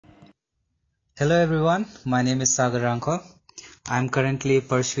Hello everyone, my name is Sagar. I'm currently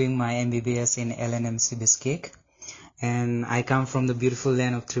pursuing my MBBS in LNMC Bishkek, and I come from the beautiful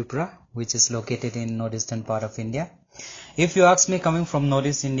land of Tripura, which is located in northeastern part of India. If you ask me, coming from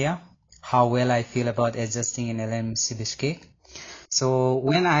northeast India, how well I feel about adjusting in LNMC Bishkek. So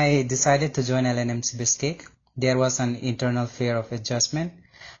when I decided to join LNMC Bishkek, there was an internal fear of adjustment,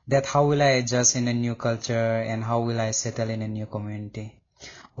 that how will I adjust in a new culture and how will I settle in a new community.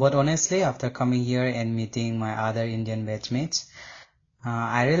 But honestly, after coming here and meeting my other Indian batchmates,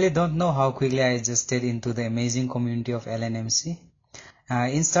 I really don't know how quickly I adjusted into the amazing community of LNMC.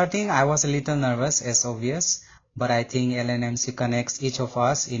 In starting, I was a little nervous, as obvious, but I think LNMC connects each of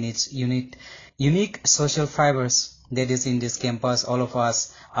us in its unique social fibers. That is, in this campus, all of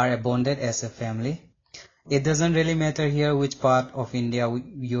us are bonded as a family. It doesn't really matter here which part of India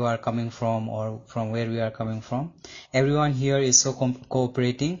you are coming from or from where we are coming from. Everyone here is so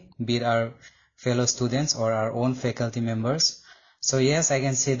cooperating, be it our fellow students or our own faculty members. So yes, I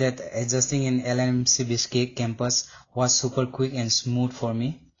can say that adjusting in LNMC Bishkek campus was super quick and smooth for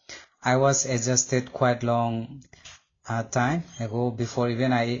me. I was adjusted quite long time ago before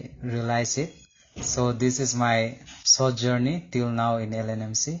even I realized it. So this is my short journey till now in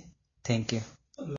LNMC. Thank you.